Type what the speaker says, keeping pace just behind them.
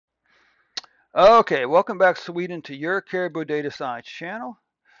Okay, welcome back, Sweden, to your Caribou Data Science channel.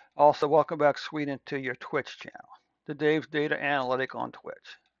 Also, welcome back, Sweden, to your Twitch channel, the Dave's Data Analytic on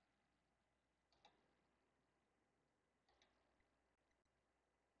Twitch.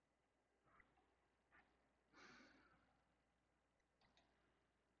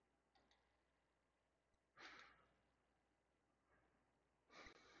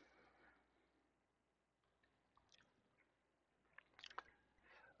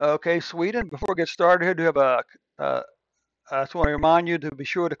 Okay, Sweden, before we get started here, do you have uh, I just want to remind you to be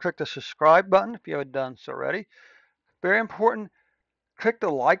sure to click the subscribe button if you haven't done so already. Very important, click the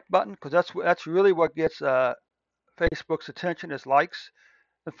like button because that's really what gets Facebook's attention is likes.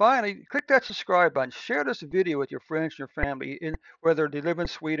 And finally, click that subscribe button. Share this video with your friends and your family, whether they live in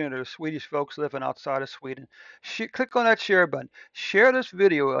Sweden or Swedish folks living outside of Sweden. Click on that share button. Share this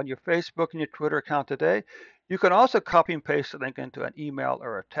video on your Facebook and your Twitter account today. You can also copy and paste the link into an email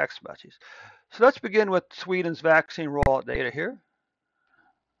or a text message. So let's begin with Sweden's vaccine rollout data here.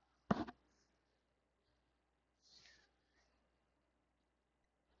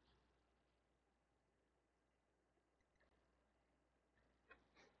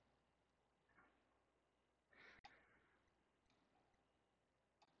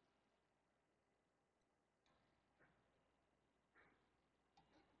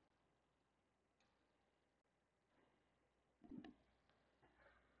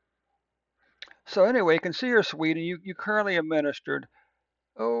 So anyway, you can see here, Sweden, you currently administered,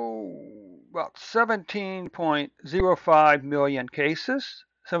 about 17.05 million cases,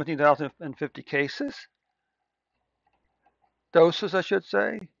 17,050 cases. Doses, I should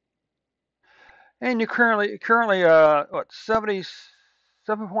say. And you currently what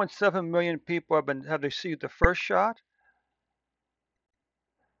 77.7 million people have received the first shot,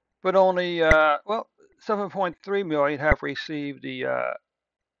 but only 7.3 million have received the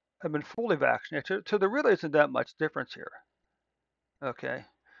have been fully vaccinated. So there really isn't that much difference here. Okay.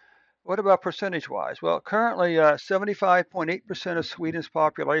 What about percentage-wise? Well, currently 75.8% of Sweden's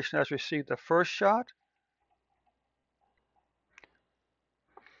population has received the first shot,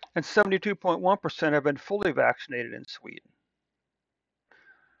 and 72.1% have been fully vaccinated in Sweden.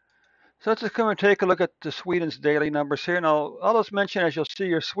 So let's just come and take a look at the Sweden's daily numbers here. And I'll just mention, as you'll see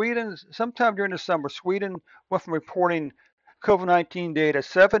here, Sweden, sometime during the summer, Sweden went from reporting COVID-19 data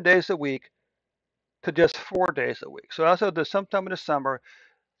 7 days a week to just 4 days a week. So as of sometime in the summer,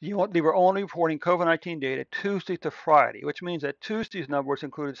 they were only reporting COVID-19 data Tuesday to Friday, which means that Tuesday's numbers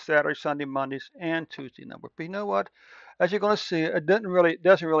included Saturday, Sunday, Mondays, and Tuesday numbers. But you know what? As you're going to see, it doesn't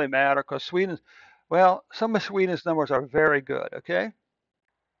really matter because some of Sweden's numbers are very good, okay?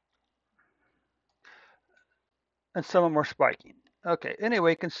 And some of them are spiking. Okay,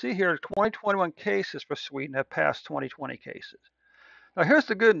 anyway, you can see here 2021 cases for Sweden have passed 2020 cases. Now, here's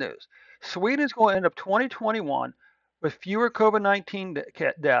the good news. Sweden's going to end up 2021 with fewer COVID-19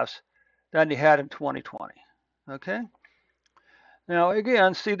 deaths than they had in 2020. Okay? Now,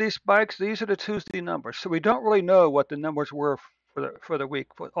 again, see these spikes? These are the Tuesday numbers. So we don't really know what the numbers were for the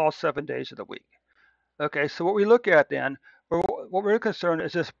week, for all 7 days of the week. Okay, so what we look at then, what we're concerned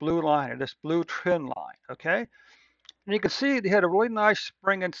is this blue line, or this blue trend line. Okay? And you can see they had a really nice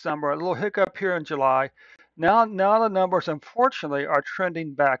spring and summer, a little hiccup here in July. Now the numbers, unfortunately, are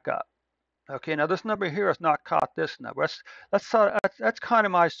trending back up. Okay, now this number here has not caught this number. That's kind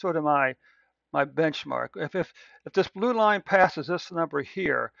of my benchmark. If this blue line passes this number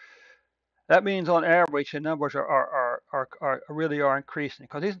here, that means on average the numbers are really are increasing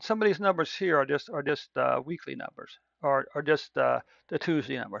because some of these numbers here are just weekly numbers or just the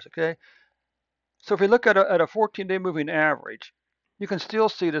Tuesday numbers. Okay, so if we look at a 14-day moving average, you can still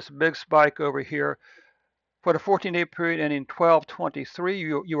see this big spike over here. For the 14-day period ending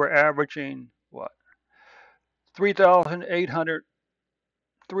 12/23, you were averaging what? 3,800,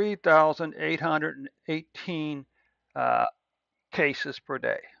 3,818 uh, cases per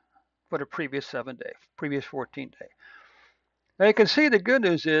day for the previous 14 days. Now you can see the good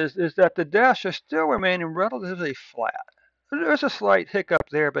news is that the deaths are still remaining relatively flat. There's a slight hiccup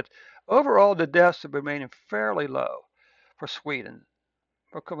there, but overall the deaths are remaining fairly low for Sweden,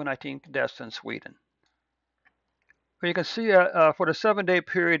 for COVID-19 deaths in Sweden. But you can see for the 7-day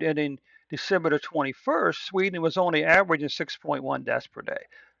period ending December the 21st, Sweden was only averaging 6.1 deaths per day.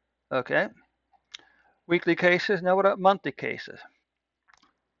 Okay. Weekly cases. Now what about monthly cases?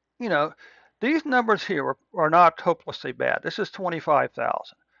 You know, these numbers here are not hopelessly bad. This is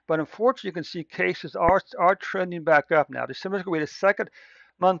 25,000. But unfortunately, you can see cases are trending back up now. December is going to be the second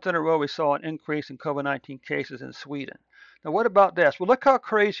month in a row we saw an increase in COVID-19 cases in Sweden. Now, what about this? Well, look how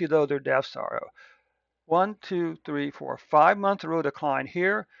crazy, though, their deaths are. 1, 2, 3, 4, 5 months in a row decline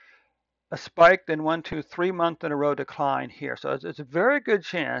here. a spike, then 1, 2, 3 month in a row decline here. So it's a very good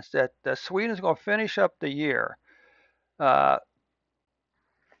chance that Sweden is going to finish up the year uh,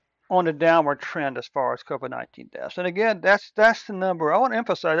 on a downward trend as far as COVID-19 deaths. And again, that's the number. I want to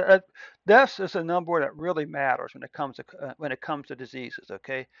emphasize that deaths is a number that really matters when it comes to diseases.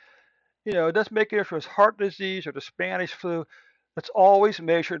 Okay, it doesn't make a difference if it's heart disease or the Spanish flu. It's always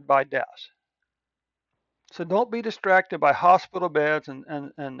measured by deaths. So don't be distracted by hospital beds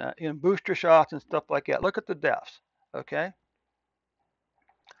and booster shots and stuff like that. Look at the deaths. Okay.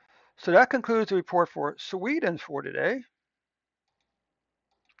 So that concludes the report for Sweden for today.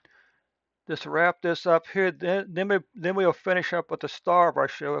 Just to wrap this up here, then we'll finish up with the star of our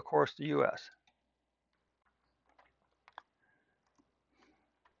show, of course, the U.S.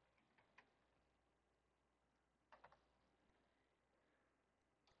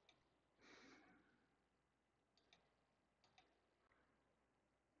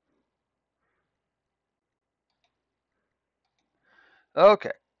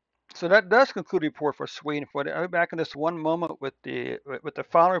 Okay, so that does conclude the report for Sweden. I'll be back in just one moment with the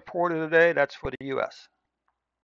final report of the day. That's for the U.S.